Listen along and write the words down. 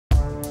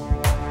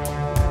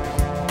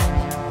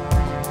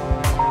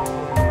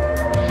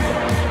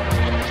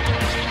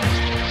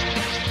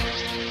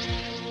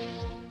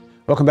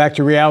Welcome back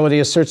to Reality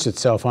Asserts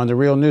Itself on the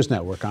Real News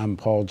Network. I'm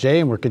Paul Jay,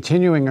 and we're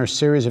continuing our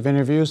series of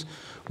interviews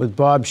with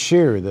Bob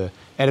Scheer, the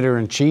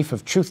editor-in-chief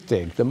of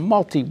TruthDig, the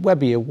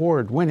multi-Webby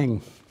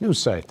award-winning news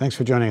site. Thanks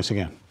for joining us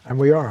again. And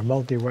we are a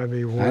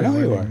multi-Webby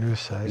award-winning news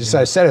site.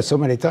 I said it so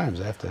many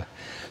times. I have to.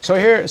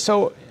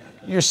 So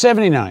you're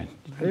 79.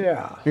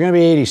 Yeah. You're going to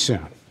be 80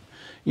 soon.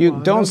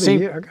 You don't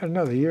seem. I got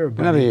another year.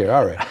 Buddy. Another year.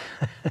 All right.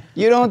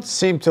 You don't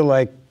seem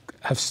to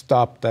have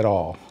stopped at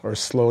all or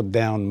slowed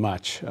down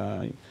much.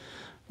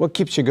 What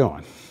keeps you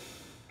going?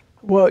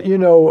 Well,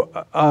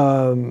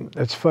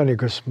 it's funny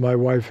because my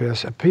wife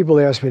people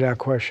ask me that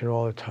question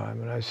all the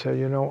time, and I say,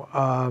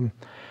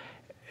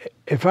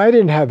 if I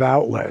didn't have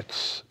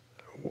outlets,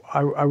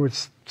 I would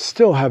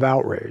still have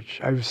outrage.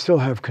 I would still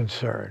have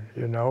concern.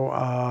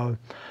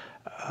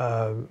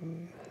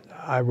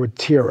 I would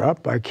tear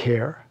up. I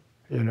care.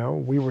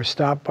 We were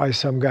stopped by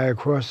some guy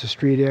across the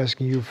street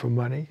asking you for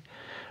money.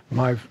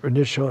 My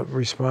initial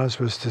response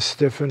was to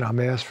stiffen. I'm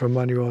asked for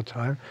money all the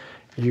time.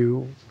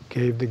 You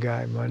gave the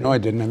guy money. No, I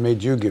didn't. I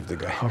made you give the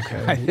guy.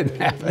 Okay. I didn't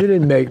have it. You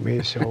didn't make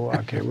me, so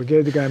okay. We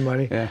gave the guy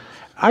money. Yeah.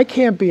 I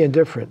can't be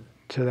indifferent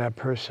to that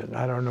person.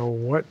 I don't know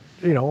what,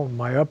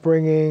 my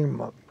upbringing,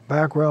 my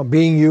background,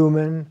 being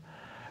human.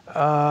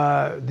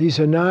 These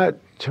are not,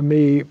 to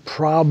me,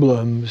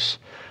 problems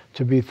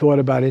to be thought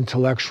about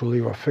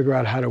intellectually or figure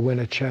out how to win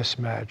a chess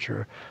match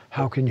or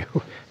how can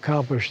you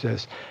accomplish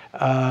this.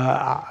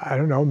 I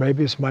don't know,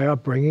 maybe it's my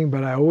upbringing,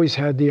 but I always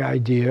had the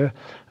idea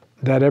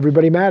that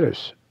everybody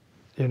matters,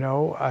 and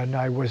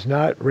I was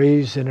not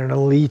raised in an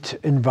elite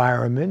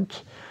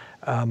environment.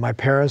 My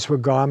parents were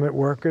garment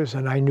workers,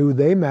 and I knew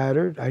they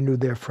mattered. I knew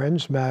their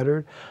friends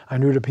mattered. I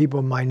knew the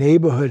people in my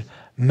neighborhood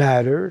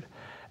mattered.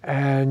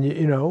 And,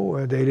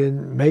 they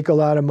didn't make a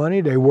lot of money.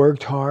 They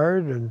worked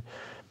hard, and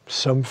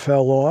some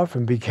fell off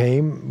and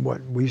became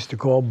what we used to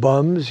call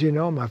bums,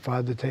 My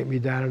father would take me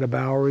down to the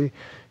Bowery,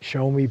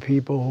 show me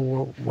people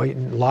who were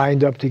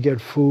lined up to get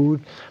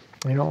food.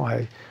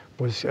 I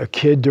was a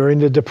kid during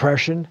the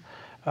Depression,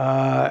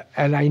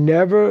 and I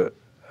never,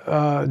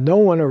 no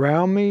one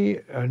around me,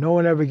 no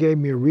one ever gave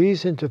me a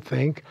reason to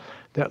think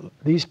that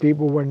these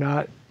people were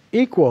not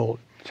equal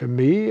to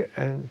me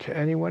and to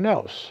anyone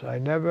else.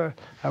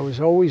 I was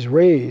always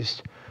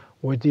raised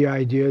with the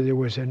idea there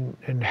was an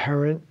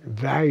inherent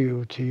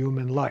value to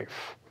human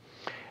life.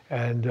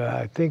 And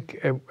I think,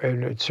 and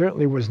it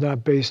certainly was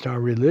not based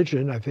on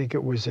religion, I think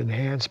it was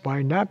enhanced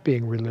by not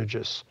being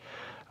religious.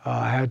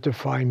 I had to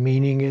find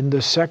meaning in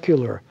the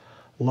secular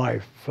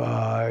life.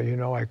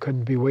 I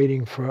couldn't be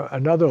waiting for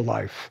another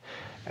life.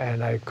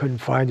 And I couldn't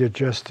find it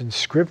just in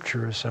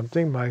scripture or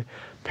something. My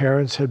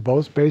parents had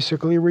both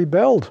basically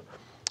rebelled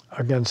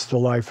against the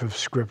life of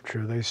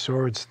scripture. They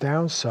saw its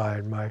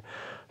downside. My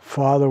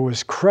father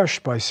was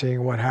crushed by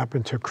seeing what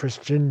happened to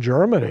Christian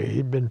Germany.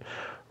 He'd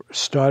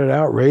started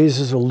out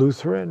raised as a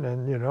Lutheran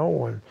and,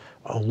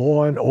 a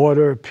law and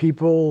order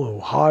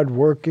people,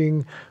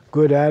 hardworking,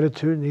 good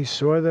attitude, and he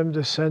saw them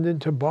descend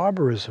into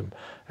barbarism.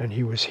 And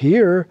he was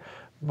here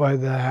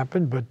when that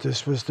happened, but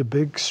this was the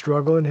big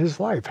struggle in his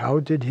life. How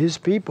did his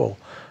people,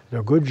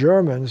 the good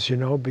Germans,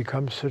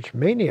 become such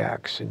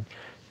maniacs and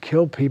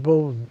kill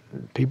people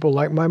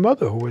like my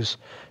mother, who was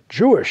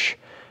Jewish,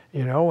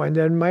 and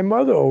then my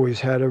mother always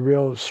had a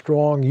real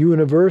strong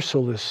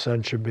universalist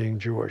sense of being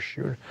Jewish.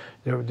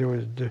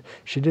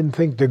 She didn't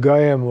think the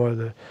Goyim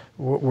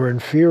were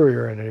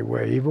inferior in any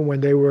way, even when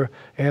they were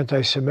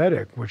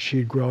anti-Semitic, which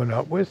she'd grown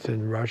up with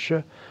in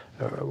Russia,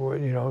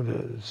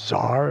 the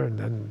Tsar and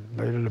then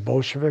later the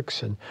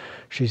Bolsheviks, and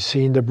she'd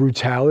seen the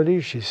brutality,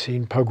 she'd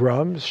seen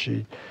pogroms,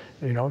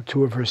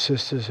 two of her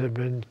sisters had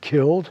been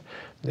killed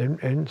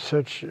in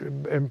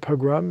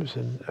pogroms,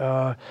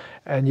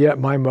 and yet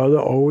my mother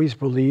always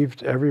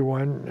believed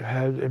everyone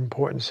had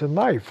importance in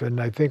life. And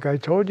I think I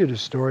told you the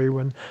story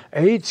when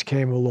AIDS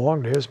came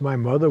along. There's my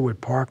mother with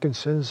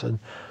Parkinson's and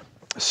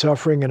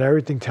suffering, and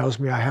everything tells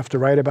me I have to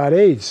write about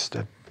AIDS,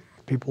 that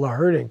people are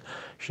hurting,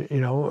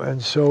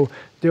 and so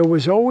there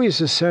was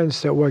always a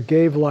sense that what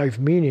gave life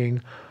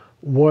meaning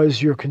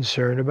was your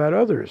concern about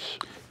others.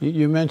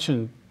 You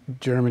mentioned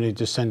Germany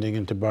descending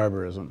into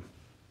barbarism.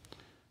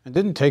 It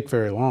didn't take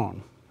very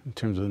long in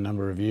terms of the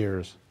number of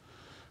years.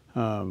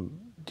 Do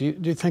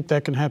you think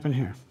that can happen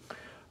here?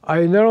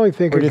 I not only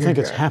think. Or do you think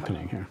it's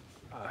happening here?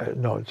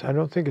 No, I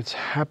don't think it's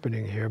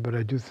happening here, but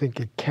I do think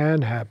it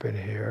can happen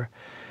here.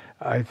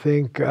 I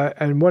think,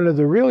 and one of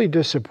the really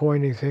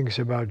disappointing things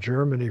about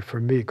Germany for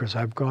me, because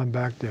I've gone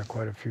back there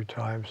quite a few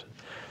times,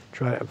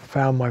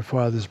 found my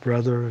father's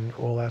brother and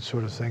all that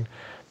sort of thing.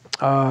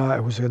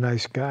 It was a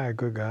nice guy, a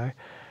good guy,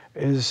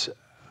 is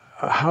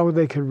how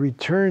they could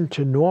return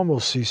to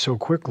normalcy so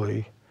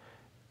quickly,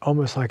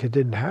 almost like it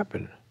didn't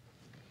happen,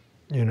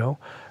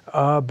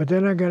 But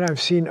then again,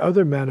 I've seen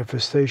other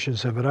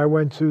manifestations of it. I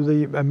went through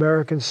the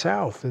American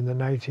South in the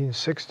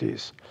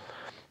 1960s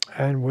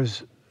and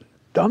was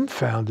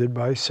dumbfounded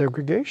by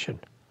segregation.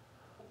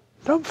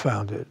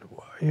 Dumbfounded.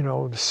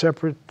 The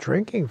separate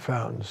drinking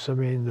fountains. I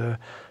mean,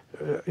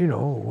 you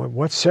know,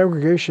 what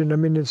segregation? I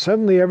mean, and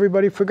suddenly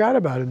everybody forgot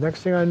about it.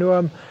 Next thing I knew,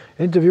 I'm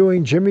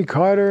interviewing Jimmy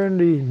Carter in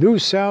the New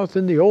South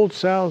and the Old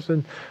South,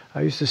 and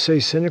I used to say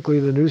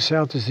cynically, the New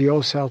South is the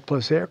Old South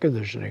plus air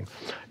conditioning,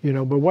 you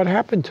know. But what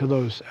happened to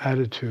those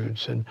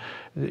attitudes? And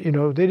you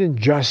know, they didn't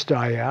just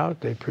die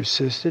out; they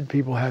persisted.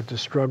 People had to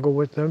struggle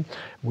with them.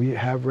 We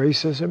have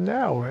racism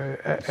now.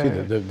 See,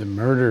 the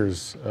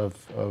murders of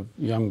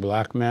young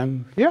black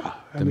men. Yeah,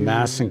 The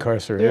mass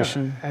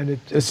incarceration. Yeah, and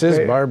this is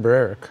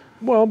barbaric.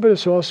 Well, but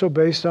it's also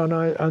based on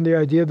the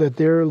idea that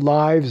their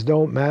lives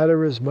don't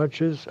matter as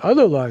much as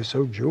other lives.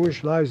 So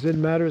Jewish lives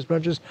didn't matter as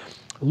much as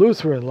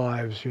Lutheran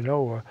lives, you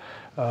know,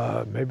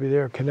 or maybe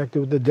they're connected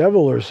with the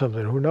devil or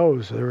something. Who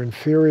knows? They're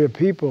inferior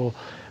people.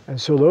 And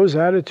so those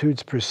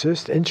attitudes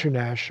persist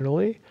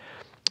internationally,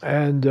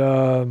 and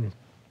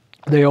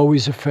they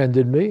always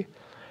offended me.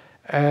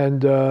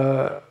 And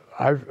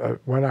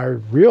when I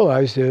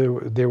realized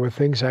there were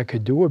things I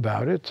could do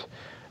about it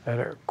at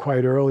a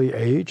quite early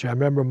age. I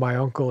remember my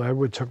uncle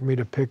Edward took me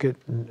to picket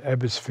in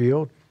Ebbets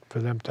Field for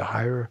them to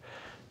hire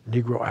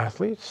Negro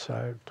athletes.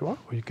 I thought,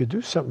 well, you could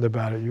do something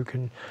about it. You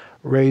can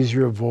raise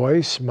your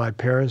voice. My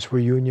parents were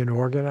union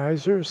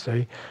organizers.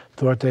 They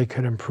thought they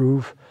could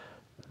improve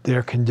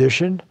their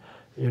condition,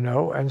 you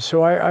know. And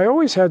so I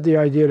always had the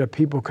idea that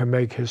people can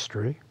make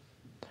history,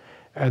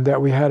 and that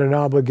we had an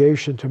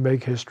obligation to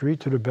make history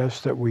to the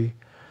best that we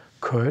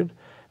could.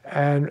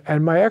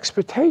 And my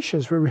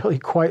expectations were really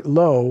quite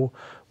low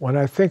when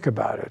I think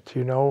about it.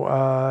 You know,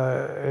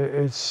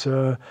 it's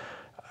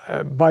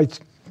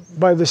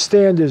by the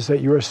standards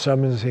that you're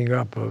summoning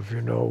up of,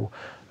 you know,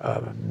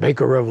 make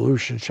a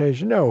revolution,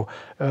 change. No,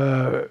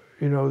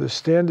 you know, the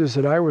standards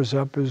that I was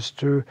up is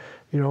to,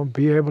 you know,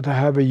 be able to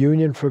have a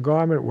union for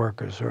garment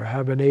workers, or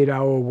have an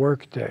 8-hour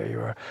workday,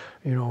 or,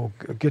 you know,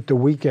 get the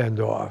weekend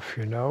off,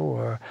 you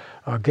know,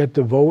 or get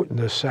the vote in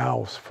the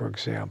South, for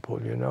example,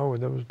 you know.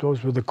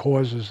 Those were the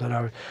causes that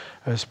I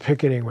was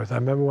picketing with. I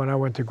remember when I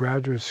went to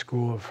graduate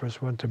school,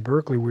 first went to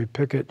Berkeley, we'd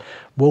picket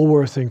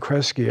Woolworth and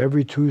Kresge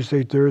every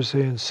Tuesday,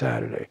 Thursday, and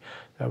Saturday.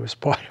 That was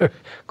part of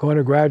going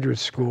to graduate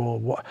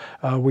school.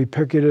 We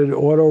picketed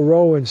Auto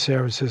Row in San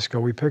Francisco.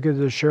 We picketed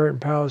the Sheraton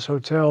Palace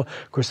Hotel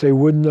because they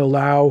wouldn't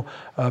allow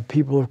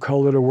people of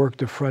color to work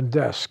the front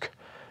desk.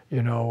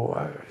 You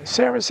know,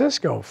 San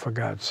Francisco, for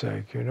God's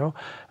sake, you know.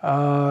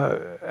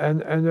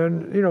 And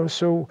then, you know,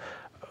 so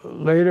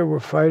later we're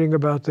fighting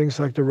about things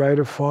like the right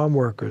of farm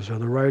workers, or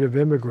the right of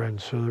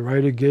immigrants, or the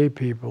right of gay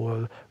people,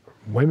 or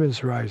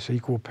women's rights,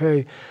 equal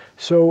pay.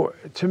 So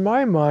to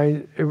my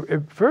mind,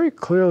 it very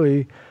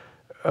clearly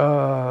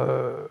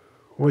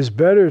was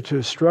better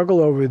to struggle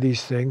over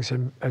these things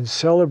and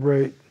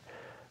celebrate,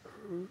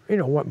 you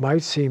know, what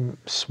might seem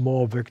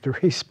small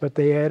victories, but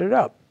they added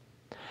up.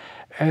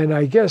 And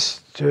I guess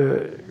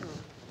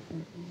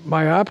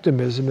my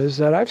optimism is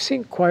that I've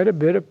seen quite a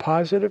bit of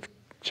positive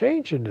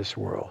change in this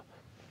world.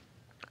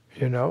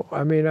 You know,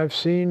 I mean, I've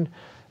seen,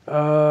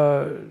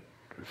 in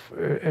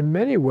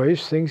many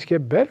ways, things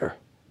get better.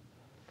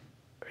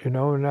 You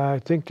know, and I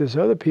think there's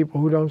other people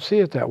who don't see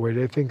it that way.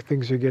 They think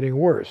things are getting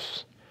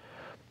worse.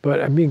 But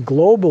I mean,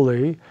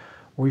 globally,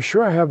 we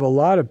sure have a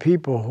lot of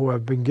people who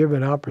have been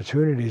given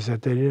opportunities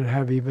that they didn't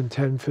have even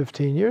 10,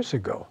 15 years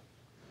ago,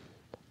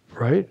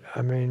 right?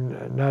 I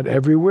mean, not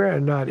everywhere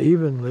and not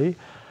evenly,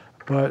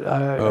 but...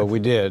 oh, we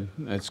did.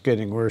 It's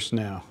getting worse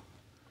now.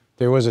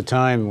 There was a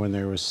time when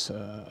there was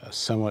a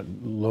somewhat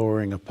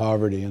lowering of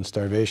poverty and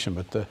starvation,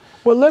 but the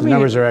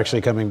numbers are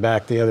actually coming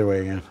back the other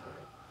way again.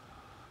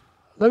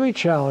 Let me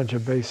challenge a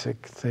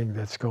basic thing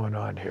that's going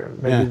on here.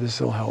 Maybe this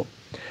will help.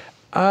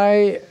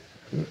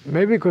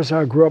 Maybe because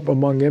I grew up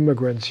among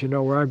immigrants, you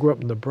know, where I grew up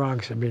in the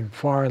Bronx, I mean,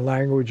 foreign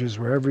languages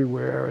were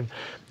everywhere, and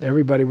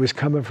everybody was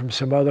coming from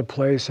some other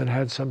place and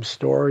had some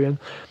story, and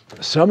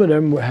some of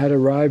them had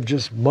arrived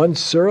just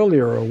months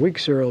earlier or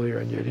weeks earlier,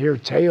 and you'd hear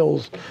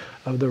tales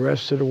of the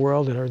rest of the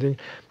world and everything.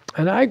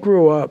 And I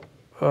grew up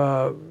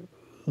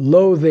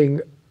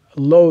loathing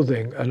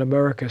an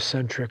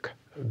America-centric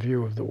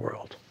view of the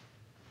world.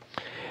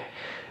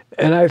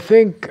 And I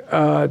think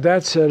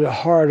that's at the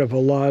heart of a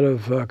lot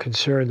of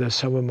concern that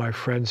some of my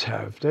friends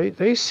have.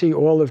 They see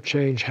all of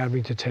change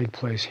having to take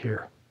place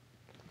here.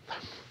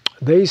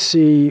 They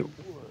see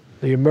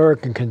the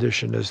American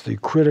condition as the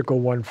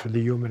critical one for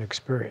the human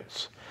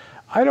experience.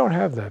 I don't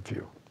have that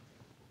view.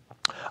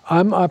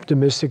 I'm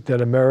optimistic that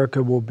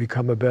America will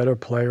become a better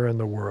player in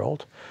the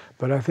world,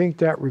 but I think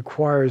that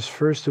requires,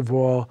 first of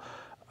all,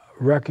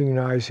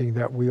 recognizing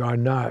that we are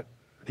not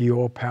the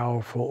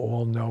all-powerful,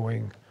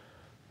 all-knowing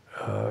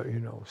you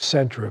know,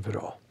 center of it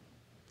all.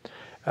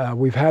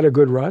 We've had a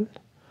good run.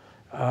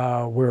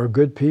 We're a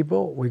good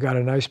people. We got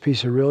a nice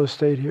piece of real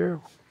estate here,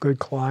 good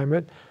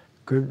climate,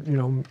 good, you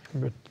know,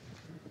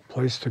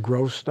 place to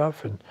grow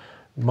stuff and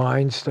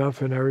mine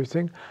stuff and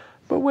everything.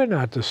 But we're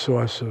not the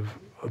source of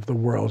the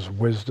world's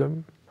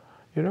wisdom.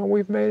 You know,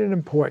 we've made an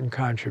important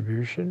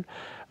contribution.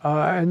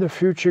 In the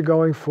future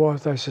going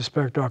forth, I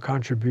suspect our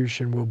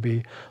contribution will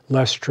be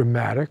less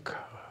dramatic,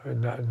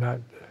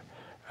 not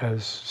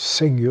as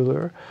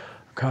singular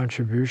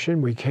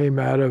contribution. We came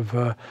out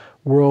of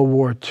World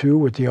War II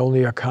with the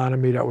only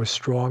economy that was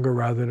stronger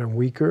rather than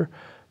weaker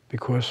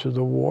because of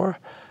the war.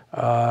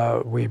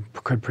 We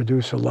could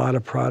produce a lot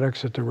of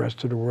products that the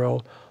rest of the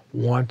world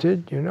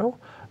wanted, you know.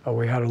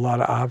 We had a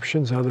lot of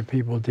options other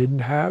people didn't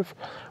have.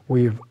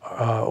 We've,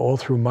 all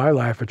through my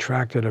life,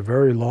 attracted a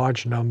very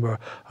large number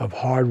of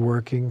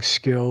hardworking,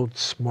 skilled,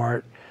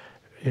 smart,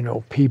 you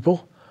know,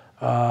 people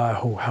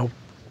who help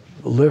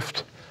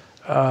lift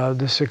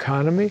this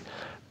economy.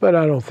 But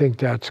I don't think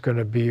that's going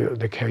to be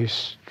the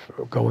case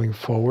going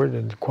forward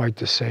in quite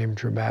the same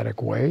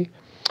dramatic way.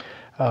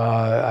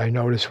 I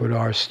notice with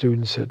our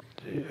students at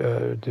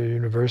the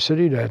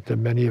university that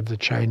many of the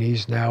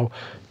Chinese now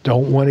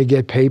don't want to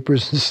get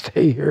papers and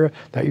stay here.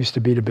 That used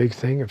to be the big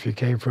thing. If you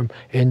came from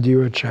India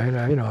or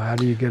China, you know, how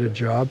do you get a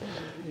job?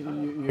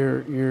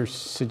 You're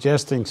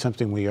suggesting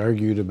something we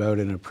argued about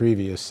in a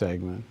previous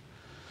segment.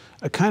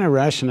 A kind of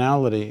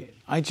rationality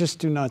I just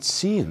do not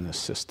see in this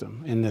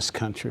system, in this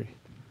country.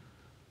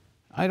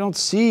 I don't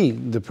see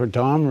the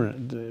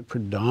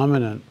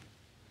predominant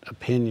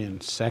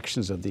opinion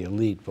sections of the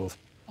elite, both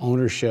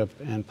ownership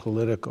and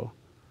political,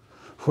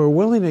 who are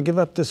willing to give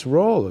up this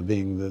role of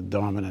being the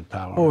dominant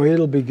power. Oh,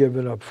 it'll be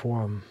given up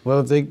for them.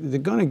 Well, they're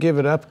going to give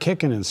it up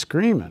kicking and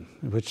screaming,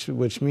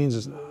 which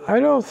means... I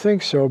don't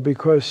think so,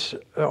 because,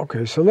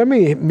 okay, so let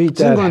me meet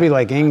that. It's going to be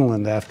like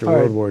England after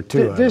World War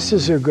II. This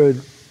is a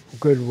good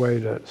way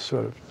to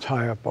sort of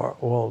tie up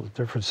all the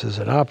differences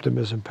in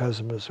optimism,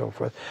 pessimism, and so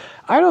forth.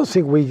 I don't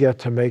think we get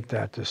to make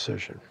that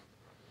decision.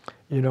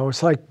 You know,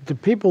 it's like the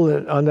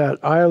people on that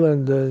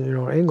island, you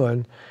know,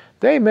 England,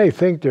 they may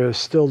think they're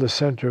still the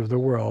center of the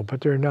world, but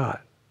they're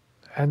not.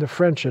 And the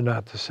French are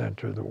not the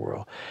center of the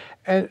world.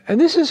 And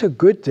this is a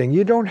good thing.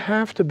 You don't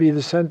have to be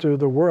the center of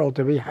the world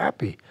to be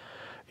happy.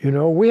 You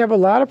know, we have a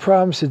lot of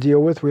problems to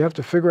deal with. We have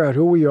to figure out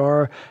who we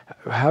are.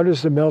 How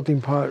does the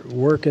melting pot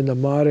work in the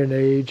modern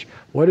age?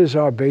 What is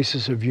our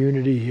basis of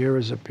unity here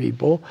as a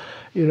people?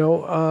 You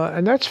know,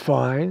 and that's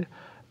fine,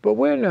 but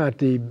we're not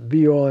the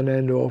be-all and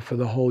end-all for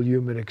the whole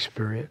human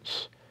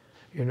experience.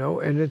 You know,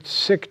 and it's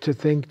sick to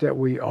think that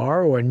we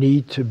are or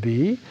need to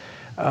be.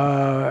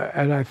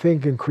 And I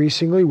think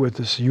increasingly with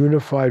this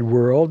unified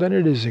world, and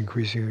it is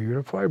increasingly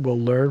unified, we'll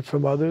learn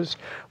from others.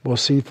 We'll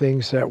see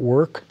things that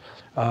work.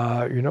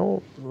 You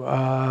know,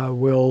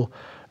 we'll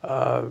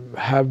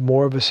have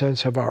more of a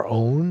sense of our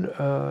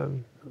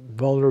own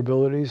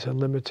vulnerabilities and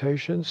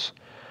limitations.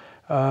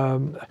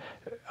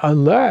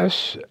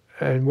 Unless,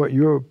 and what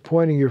you're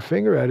pointing your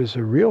finger at is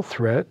a real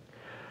threat,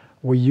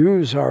 we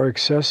use our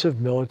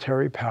excessive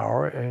military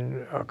power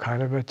in a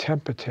kind of a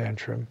temper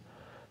tantrum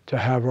to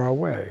have our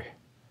way.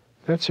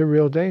 That's a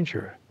real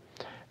danger.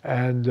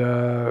 And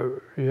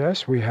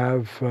yes, we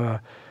have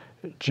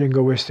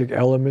jingoistic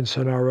elements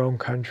in our own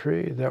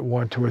country that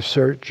want to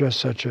assert just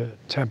such a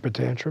temper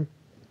tantrum,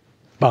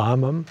 bomb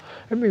them.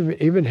 I mean,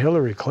 even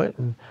Hillary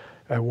Clinton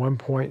at one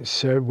point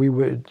said we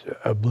would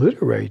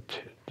obliterate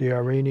the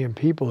Iranian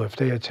people if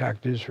they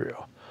attacked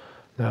Israel.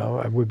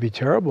 Now, it would be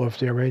terrible if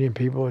the Iranian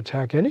people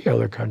attack any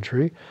other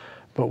country,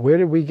 but where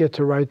did we get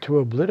the right to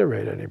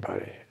obliterate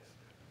anybody?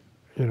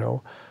 You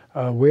know,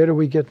 where do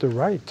we get the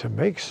right to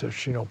make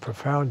such, you know,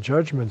 profound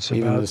judgments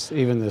about...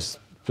 Even this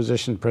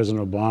position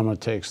President Obama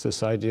takes,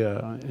 this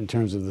idea in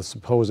terms of the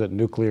supposed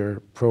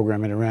nuclear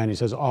program in Iran. He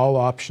says all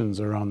options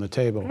are on the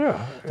table.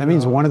 Yeah, that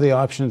means one of the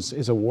options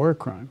is a war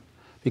crime.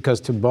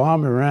 Because to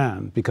bomb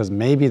Iran, because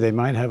maybe they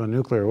might have a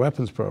nuclear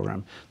weapons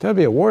program, that would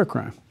be a war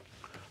crime.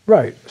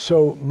 Right.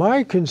 So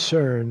my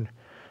concern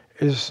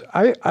is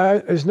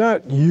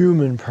not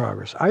human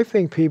progress. I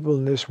think people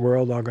in this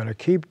world are going to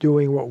keep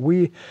doing what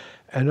we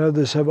and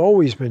others have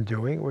always been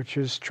doing, which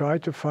is try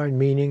to find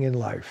meaning in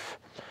life.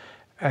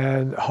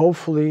 And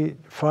hopefully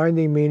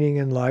finding meaning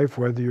in life,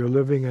 whether you're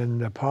living in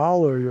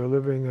Nepal or you're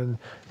living in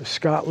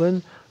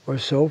Scotland or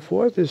so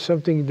forth, is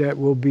something that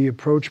will be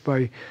approached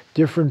by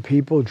different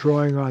people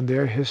drawing on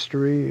their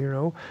history, you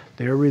know,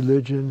 their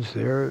religions,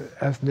 their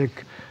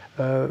ethnic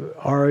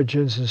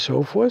origins and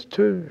so forth,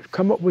 to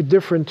come up with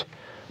different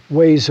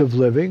ways of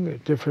living,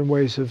 different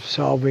ways of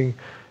solving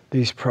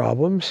these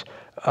problems.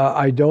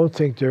 I don't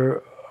think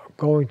they're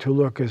going to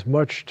look as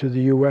much to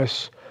the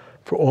U.S.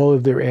 for all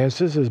of their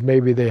answers as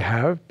maybe they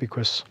have,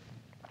 because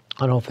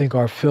I don't think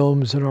our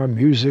films and our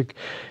music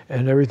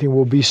and everything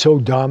will be so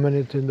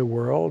dominant in the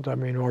world. I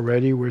mean,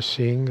 already we're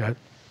seeing that,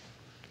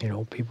 you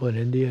know, people in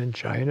India and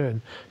China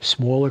and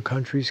smaller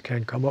countries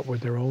can come up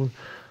with their own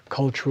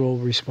cultural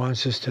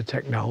responses to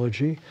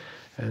technology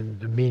and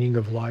the meaning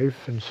of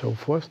life and so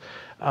forth.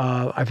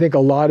 I think a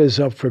lot is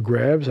up for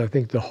grabs. I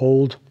think the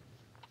hold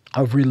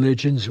of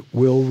religions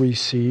will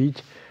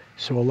recede.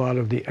 So a lot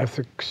of the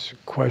ethics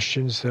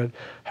questions that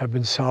have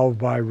been solved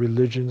by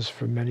religions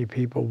for many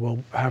people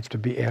will have to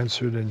be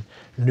answered in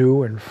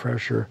new and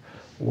fresher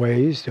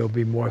ways. There'll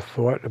be more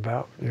thought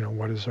about, you know,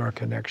 what is our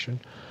connection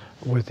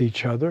with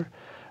each other.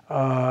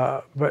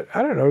 But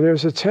I don't know,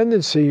 there's a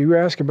tendency, you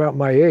ask about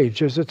my age,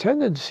 there's a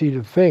tendency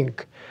to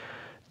think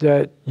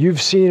that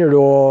you've seen it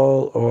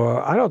all,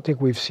 or I don't think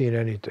we've seen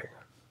anything,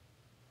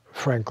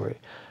 frankly.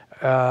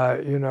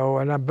 You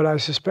know, but I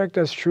suspect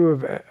that's true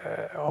of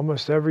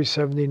almost every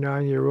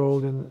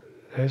 79-year-old in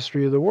the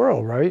history of the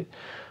world, right?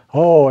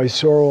 Oh, I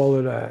saw all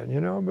of that,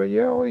 you know, but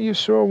you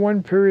saw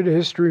one period of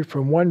history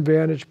from one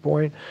vantage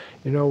point,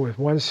 you know, with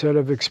one set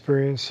of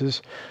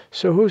experiences.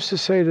 So who's to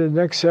say the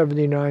next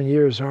 79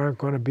 years aren't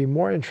going to be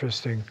more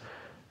interesting?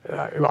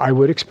 I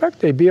would expect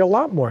they'd be a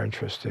lot more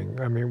interesting.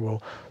 I mean,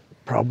 we'll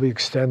probably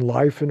extend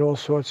life in all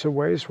sorts of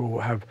ways.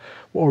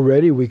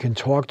 We can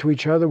talk to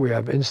each other. We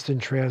have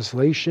instant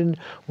translation.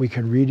 We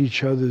can read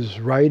each other's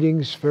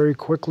writings very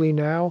quickly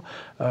now.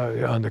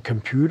 On the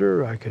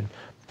computer, I can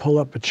pull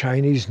up a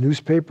Chinese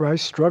newspaper. I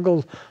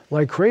struggled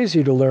like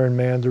crazy to learn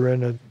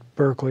Mandarin at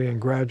Berkeley in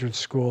graduate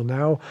school.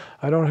 Now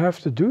I don't have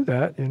to do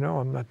that. You know,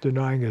 I'm not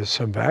denying there's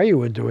some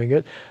value in doing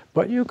it,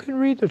 but you can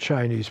read the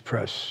Chinese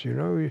press. You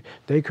know,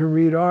 they can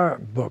read our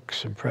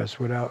books and press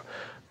without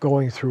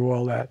going through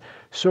all that.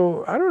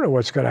 So I don't know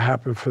what's going to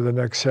happen for the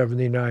next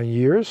 79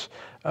 years,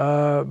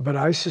 but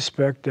I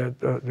suspect that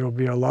there'll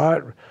be a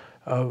lot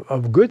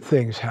of good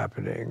things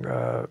happening,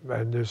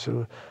 and there's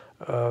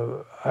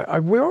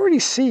we already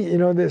see, you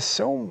know, there's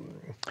so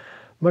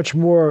much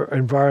more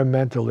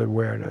environmental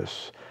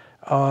awareness.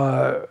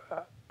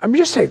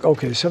 Just take,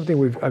 okay,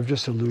 something I've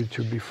just alluded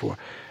to before.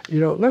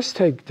 You know, let's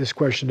take this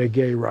question of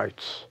gay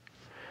rights.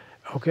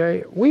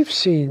 Okay, we've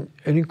seen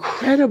an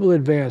incredible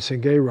advance in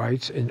gay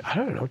rights in, I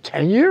don't know,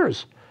 10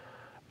 years.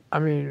 I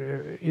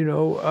mean,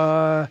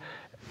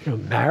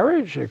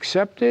 marriage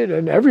accepted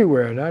and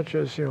everywhere, not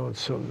just, you know,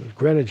 some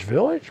Greenwich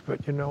Village,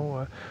 but, you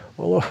know,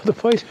 all over the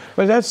place.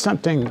 But that's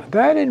something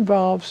that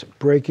involves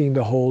breaking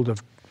the hold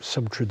of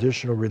some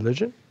traditional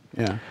religion.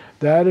 Yeah.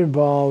 That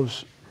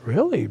involves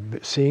really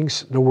seeing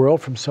the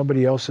world from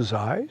somebody else's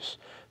eyes,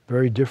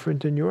 very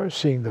different than yours.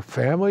 Seeing the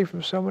family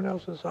from someone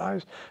else's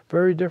eyes,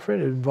 very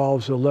different. It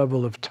involves a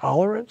level of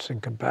tolerance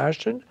and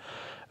compassion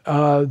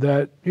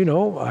that, you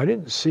know, I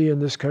didn't see in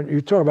this country.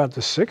 You talk about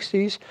the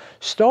 60s,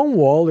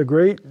 Stonewall, the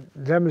great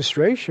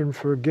demonstration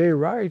for gay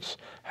rights,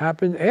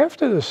 happened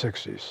after the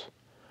 60s.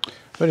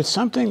 But it's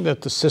something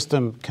that the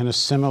system can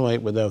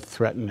assimilate without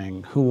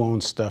threatening who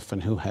owns stuff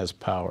and who has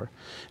power.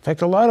 In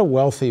fact, a lot of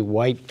wealthy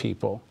white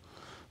people,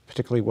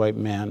 particularly white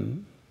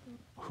men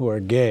who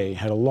are gay,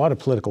 had a lot of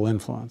political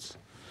influence.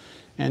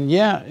 And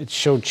yeah, it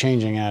showed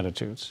changing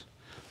attitudes.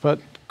 But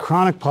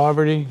chronic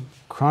poverty,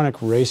 chronic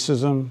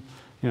racism,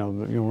 you know,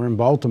 we're in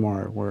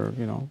Baltimore where,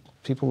 you know,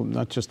 people,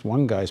 not just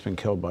one guy's been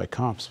killed by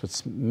cops,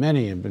 but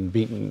many have been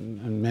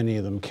beaten and many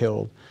of them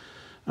killed.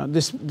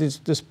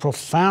 This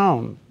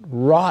profound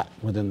rot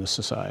within the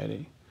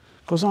society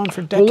goes on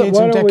for decades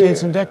and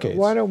decades and decades.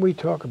 Why don't we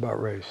talk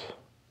about race?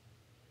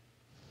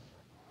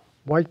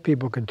 White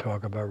people can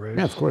talk about race.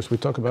 Yeah, of course, we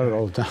talk about it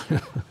all the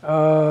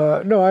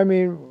time. No, I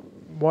mean,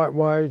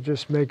 why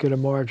just make it a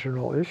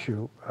marginal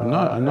issue?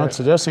 I'm not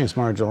suggesting it's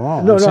marginal at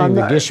all. No, I'm saying I'm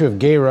the issue of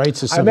gay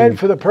rights is something... I meant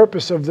for the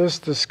purpose of this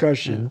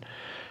discussion,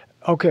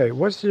 okay,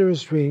 what's the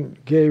difference between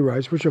gay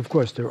rights, which of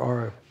course there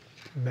are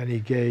many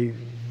gay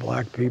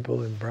black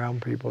people and brown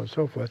people and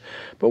so forth,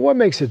 but what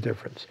makes a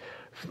difference?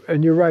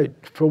 And you're right,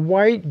 for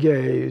white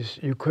gays,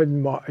 you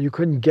couldn't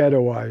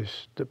ghettoize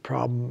the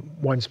problem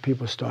once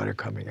people started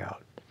coming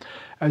out.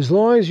 As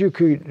long as you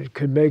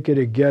could make it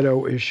a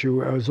ghetto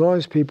issue, as long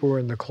as people were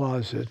in the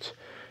closets,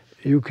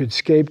 you could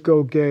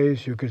scapegoat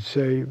gays, you could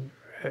say,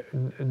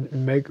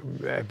 make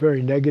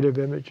very negative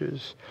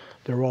images.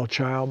 They're all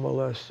child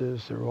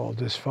molesters, they're all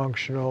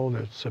dysfunctional,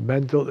 it's a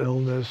mental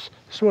illness.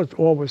 This is what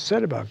all was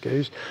said about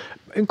gays,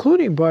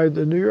 including by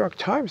the New York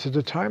Times. At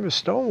the time of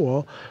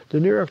Stonewall, the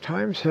New York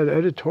Times had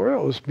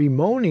editorials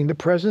bemoaning the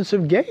presence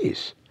of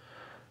gays,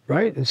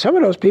 right? And some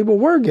of those people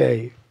were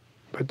gay,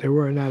 but they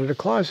weren't out of the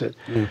closet.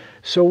 Mm.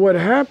 So what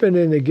happened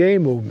in the gay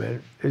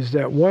movement is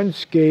that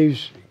once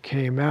gays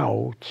came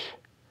out,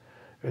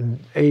 and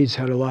AIDS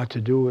had a lot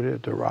to do with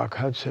it, the Rock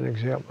Hudson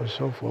example and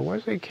so forth,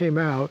 once they came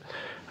out,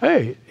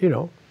 hey, you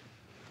know,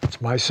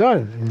 it's my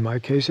son. In my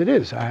case, it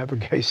is. I have a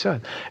gay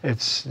son.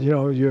 It's, you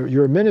know,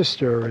 your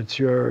minister. It's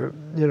your,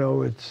 you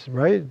know, it's,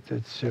 right?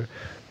 It's your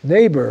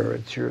neighbor.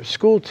 It's your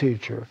school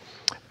teacher.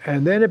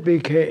 And then it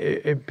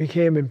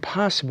became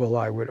impossible,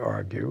 I would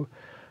argue,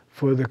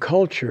 for the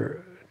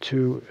culture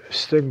to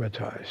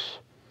stigmatize,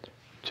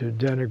 to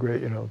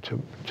denigrate, you know,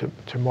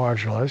 to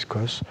marginalize,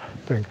 because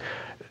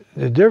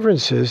the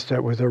difference is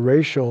that with a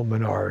racial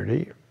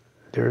minority,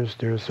 there's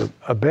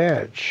a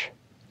badge.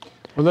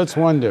 Well, that's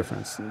one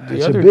difference.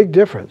 It's a big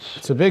difference.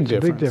 It's a big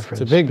difference.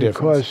 It's a big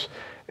difference.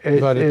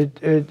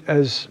 Because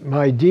as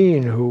my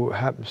dean, who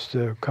happens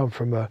to come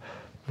from a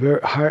very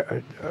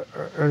high,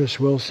 Ernest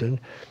Wilson,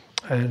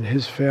 and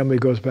his family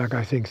goes back,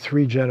 I think,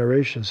 3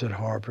 generations at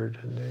Harvard,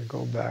 and they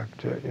go back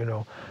to, you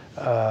know,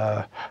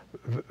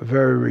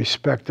 very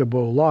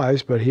respectable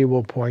lives, but he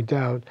will point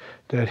out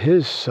that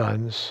his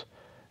sons,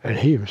 and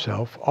he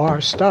himself, are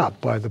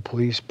stopped by the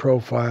police,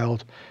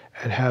 profiled,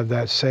 and have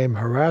that same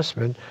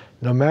harassment,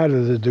 no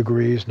matter the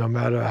degrees, no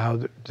matter how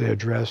they're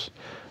dressed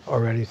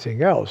or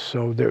anything else.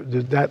 So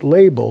that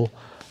label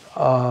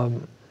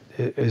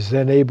is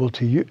then able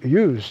to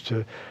use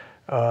to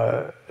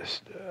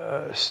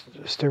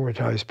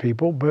stigmatize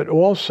people, but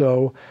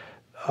also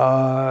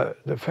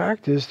the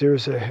fact is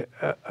there's a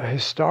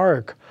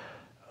historic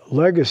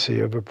legacy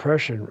of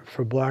oppression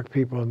for black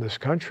people in this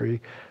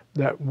country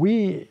that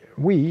we,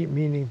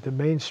 meaning the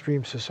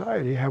mainstream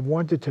society, have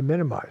wanted to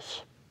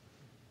minimize.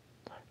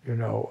 You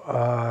know,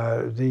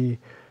 the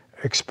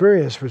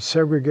experience with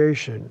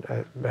segregation,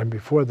 and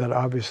before that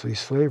obviously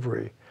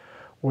slavery,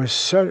 was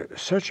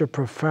such a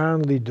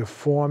profoundly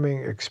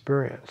deforming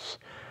experience.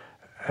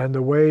 And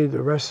the way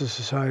the rest of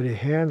society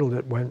handled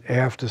it when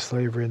after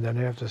slavery and then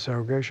after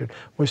segregation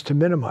was to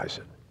minimize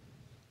it.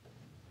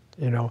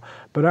 You know,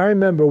 but I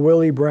remember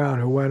Willie Brown,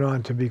 who went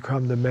on to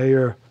become the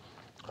mayor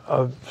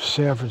of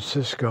San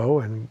Francisco,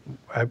 and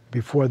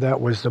before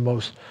that was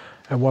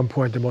at one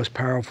point, the most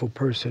powerful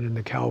person in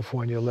the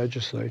California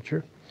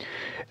legislature.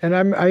 And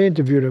I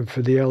interviewed him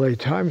for the LA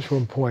Times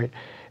one point,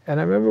 and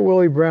I remember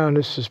Willie Brown,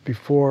 this is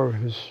before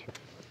his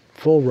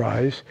full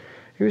rise,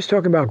 he was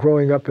talking about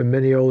growing up in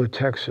Mineola,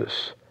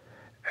 Texas,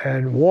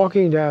 and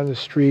walking down the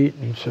street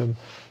and some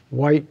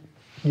white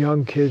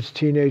young kids,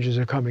 teenagers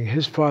are coming.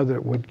 His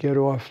father would get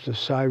off the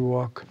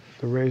sidewalk,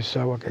 the raised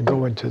sidewalk, and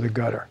go into the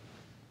gutter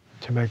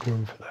to make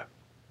room for them.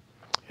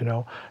 You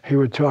know, he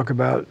would talk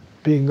about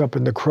being up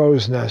in the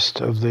crow's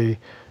nest of the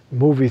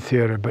movie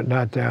theater, but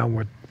not down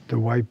with the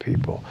white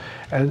people.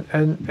 And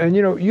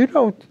you know, you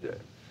don't,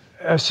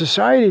 a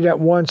society that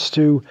wants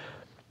to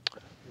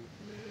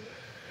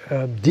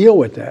deal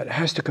with that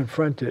has to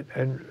confront it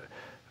and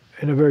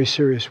in a very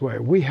serious way.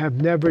 We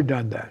have never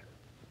done that.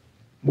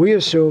 We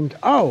assumed,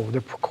 oh,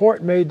 the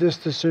court made this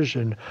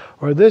decision,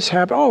 or this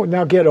happened. Oh,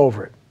 now get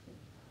over it.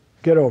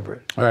 Get over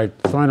it. All right,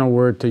 final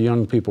word to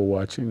young people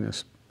watching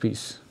this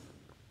piece.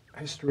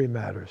 History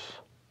matters.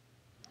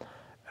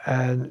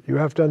 And you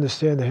have to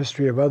understand the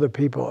history of other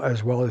people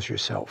as well as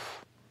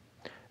yourself.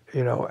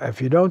 You know,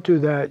 if you don't do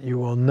that, you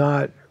will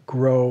not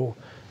grow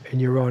in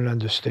your own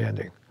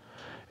understanding.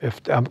 If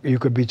you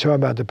could be talking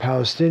about the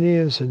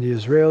Palestinians and the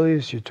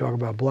Israelis, you talk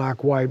about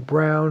black, white,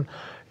 brown,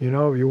 you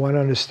know, you want to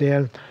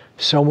understand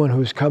someone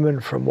who's coming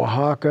from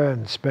Oaxaca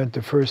and spent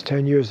the first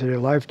 10 years of their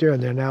life there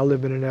and they're now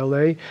living in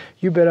LA,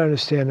 you better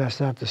understand that's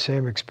not the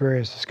same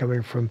experience as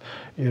coming from,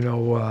 you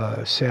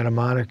know, Santa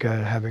Monica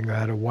and having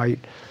had a white,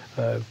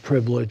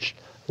 privileged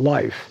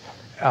life.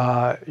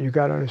 You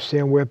got to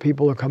understand where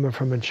people are coming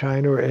from in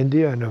China or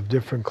India and of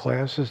different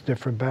classes,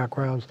 different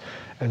backgrounds,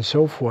 and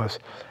so forth.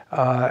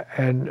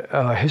 And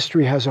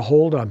history has a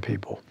hold on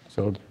people.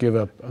 So give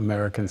up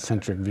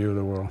American-centric view of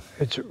the world.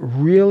 It's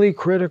really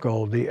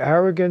critical. The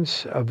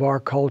arrogance of our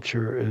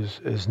culture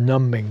is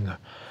numbing.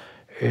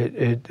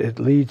 It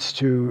leads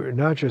to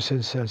not just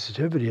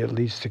insensitivity, it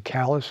leads to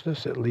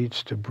callousness, it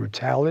leads to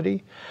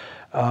brutality.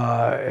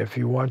 If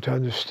you want to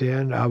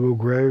understand Abu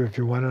Ghraib, if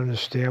you want to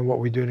understand what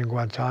we did in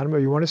Guantanamo,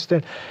 you want to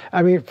understand,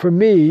 I mean, for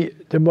me,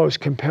 the most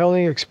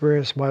compelling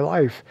experience of my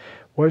life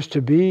was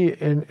to be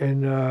in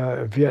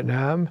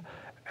Vietnam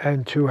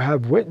and to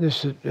have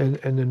witnessed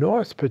in the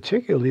North,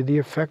 particularly, the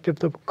effect of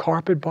the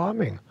carpet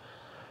bombing,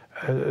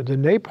 the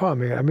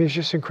napalming. I mean, it's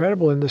just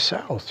incredible in the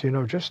South, you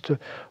know, just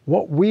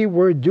what we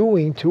were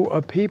doing to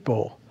a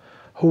people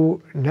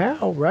who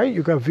now, right,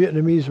 you got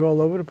Vietnamese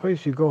all over the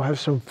place. You go have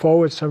some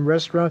pho at some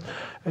restaurant,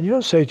 and you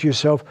don't say to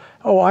yourself,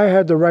 oh, I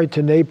had the right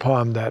to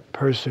napalm that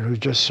person who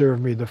just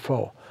served me the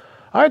pho.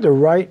 I had the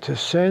right to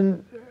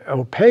send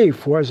or pay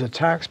for, as a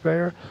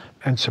taxpayer,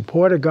 and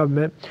support a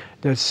government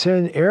that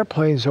send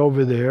airplanes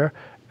over there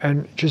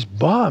and just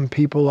bomb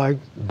people like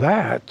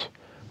that,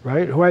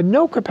 right, who had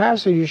no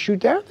capacity to shoot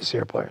down this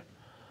airplane,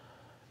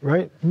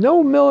 right?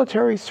 No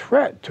military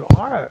threat to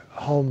our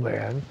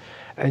homeland,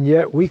 and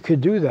yet we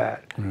could do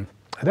that. Mm-hmm.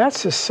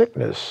 That's a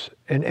sickness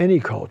in any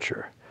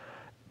culture.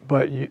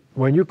 But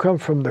when you come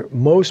from the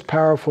most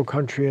powerful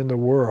country in the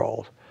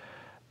world,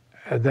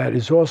 that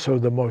is also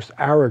the most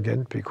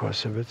arrogant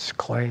because of its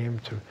claim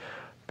to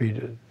be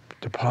the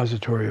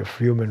depository of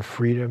human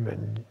freedom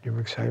and human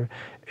excitement,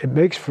 it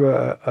makes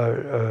for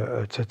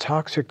it's a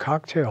toxic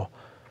cocktail.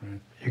 Mm.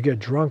 You get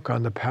drunk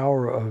on the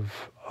power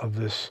of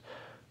this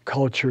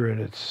culture and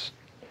its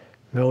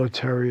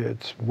military,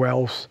 its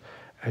wealth,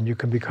 and you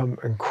can become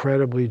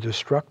incredibly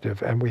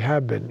destructive, and we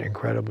have been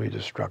incredibly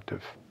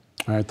destructive.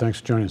 All right,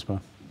 thanks for joining us,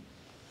 Bob.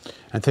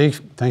 And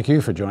thank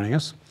you for joining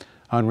us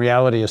on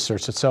Reality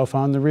Asserts Itself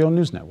on the Real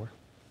News Network.